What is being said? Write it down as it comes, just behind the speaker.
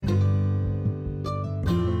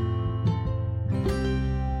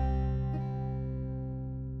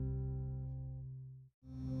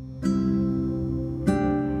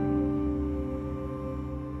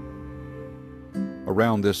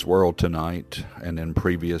Around this world tonight, and in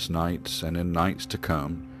previous nights, and in nights to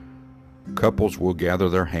come, couples will gather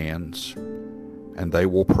their hands, and they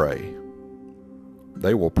will pray.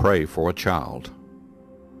 They will pray for a child.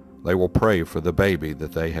 They will pray for the baby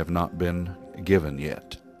that they have not been given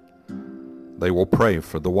yet. They will pray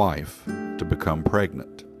for the wife to become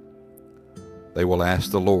pregnant. They will ask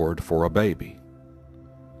the Lord for a baby.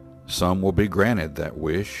 Some will be granted that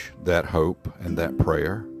wish, that hope, and that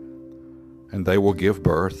prayer, and they will give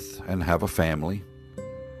birth and have a family.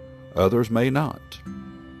 Others may not.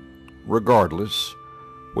 Regardless,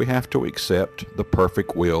 we have to accept the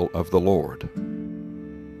perfect will of the Lord.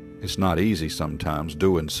 It's not easy sometimes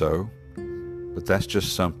doing so, but that's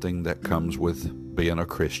just something that comes with being a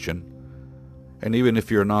Christian. And even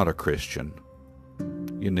if you're not a Christian,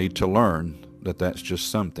 you need to learn that that's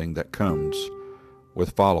just something that comes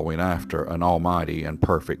with following after an almighty and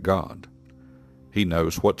perfect God. He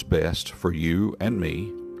knows what's best for you and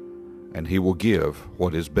me, and He will give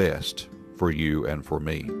what is best for you and for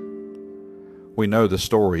me. We know the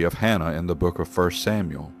story of Hannah in the book of 1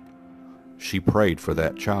 Samuel. She prayed for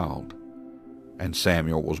that child, and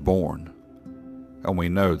Samuel was born. And we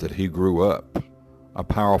know that he grew up a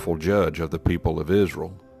powerful judge of the people of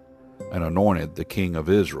Israel and anointed the king of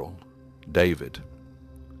Israel, David.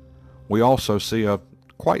 We also see a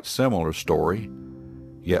quite similar story,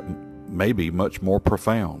 yet maybe much more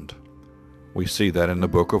profound. We see that in the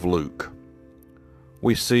book of Luke.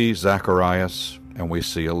 We see Zacharias and we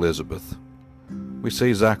see Elizabeth. We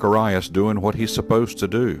see Zacharias doing what he's supposed to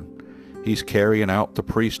do. He's carrying out the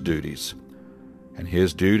priest duties, and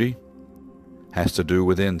his duty has to do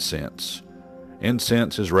with incense.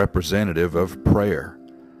 Incense is representative of prayer,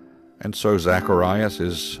 and so Zacharias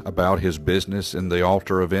is about his business in the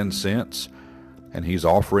altar of incense, and he's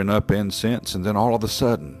offering up incense, and then all of a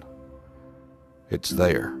sudden, it's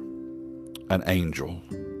there, an angel,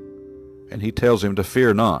 and he tells him to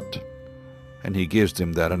fear not, and he gives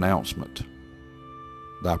him that announcement.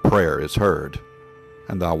 Thy prayer is heard,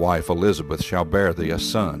 and thy wife Elizabeth shall bear thee a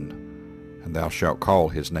son, and thou shalt call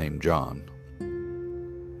his name John.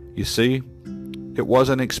 You see, it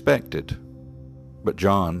wasn't expected, but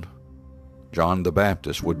John the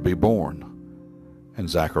Baptist would be born, and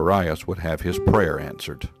Zacharias would have his prayer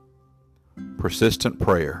answered. Persistent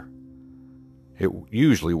prayer. It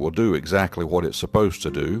usually will do exactly what it's supposed to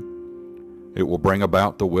do. It will bring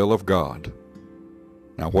about the will of God.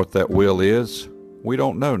 Now, what that will is, we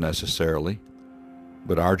don't know necessarily,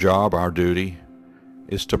 but our job, our duty,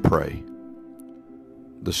 is to pray.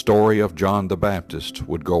 The story of John the Baptist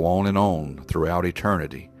would go on throughout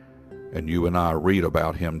eternity, and you and I read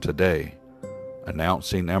about him today,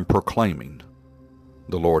 announcing and proclaiming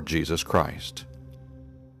the Lord Jesus Christ.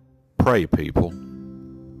 Pray, people.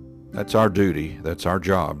 That's our duty, that's our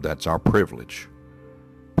job, that's our privilege.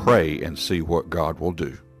 Pray and see what God will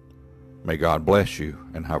do. May God bless you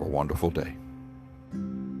and have a wonderful day.